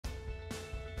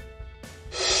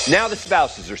Now the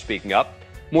spouses are speaking up.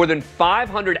 More than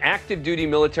 500 active duty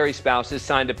military spouses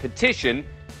signed a petition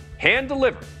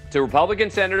hand-delivered to Republican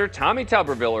Senator Tommy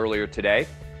Tuberville earlier today.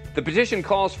 The petition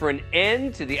calls for an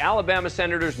end to the Alabama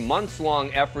senator's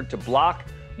months-long effort to block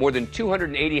more than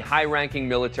 280 high-ranking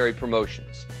military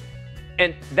promotions.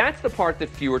 And that's the part that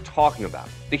few are talking about,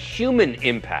 the human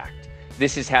impact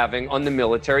this is having on the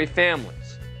military families.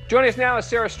 Joining us now is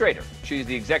Sarah Strader. She's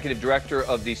the executive director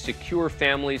of the Secure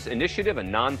Families Initiative, a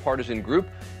nonpartisan group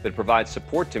that provides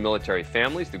support to military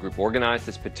families. The group organized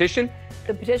this petition.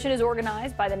 The petition is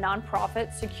organized by the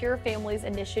nonprofit Secure Families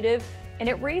Initiative, and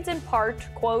it reads in part,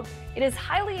 quote, "It is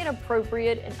highly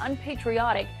inappropriate and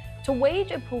unpatriotic to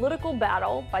wage a political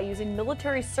battle by using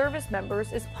military service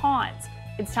members as pawns.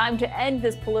 It's time to end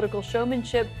this political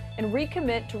showmanship and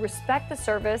recommit to respect the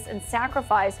service and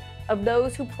sacrifice of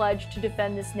those who pledge to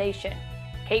defend this nation."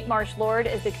 Kate Marsh-Lord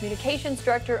is the communications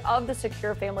director of the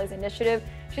Secure Families Initiative.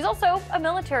 She's also a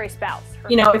military spouse.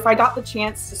 You know, if I got the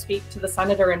chance to speak to the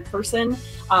senator in person,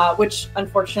 which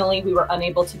unfortunately we were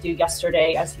unable to do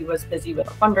yesterday as he was busy with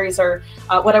a fundraiser,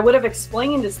 what I would have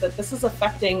explained is that this is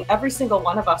affecting every single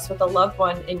one of us with a loved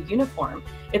one in uniform.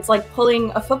 It's like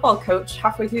pulling a football coach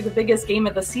halfway through the biggest game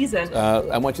of the season.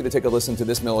 I want you to take a listen to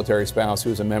this military spouse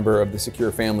who's a member of the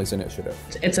Secure Families Initiative.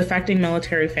 It's affecting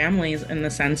military families in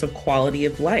the sense of quality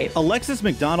of life. Alexis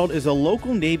McDonald is a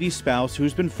local Navy spouse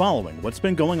who's been following what's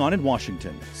been going on in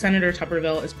Washington. Senator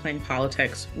Tuberville is playing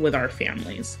politics with our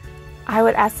families. I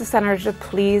would ask the senator to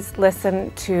please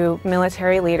listen to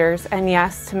military leaders and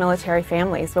yes, to military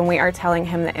families when we are telling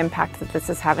him the impact that this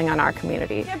is having on our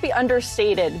community. It can't be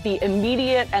understated the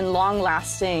immediate and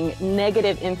long-lasting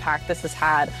negative impact this has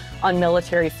had on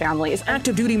military families.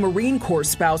 Active duty Marine Corps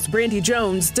spouse Brandy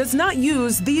Jones does not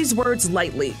use these words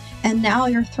lightly. And now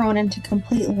you're thrown into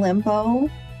complete limbo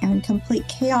and complete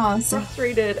chaos.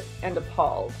 Frustrated and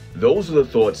appalled. Those are the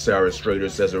thoughts Sarah Strader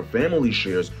says her family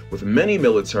shares with many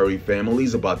military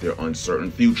families about their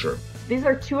uncertain future. These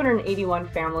are 281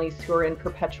 families who are in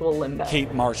perpetual limbo.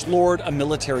 Kate Marsh-Lord, a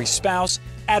military spouse,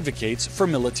 advocates for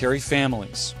military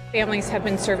families. Families have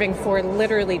been serving for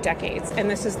literally decades, and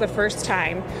this is the first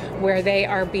time where they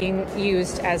are being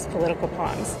used as political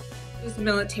pawns. Those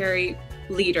military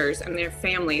leaders and their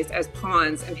families as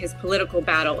pawns in his political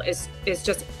battle is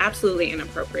just absolutely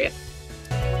inappropriate.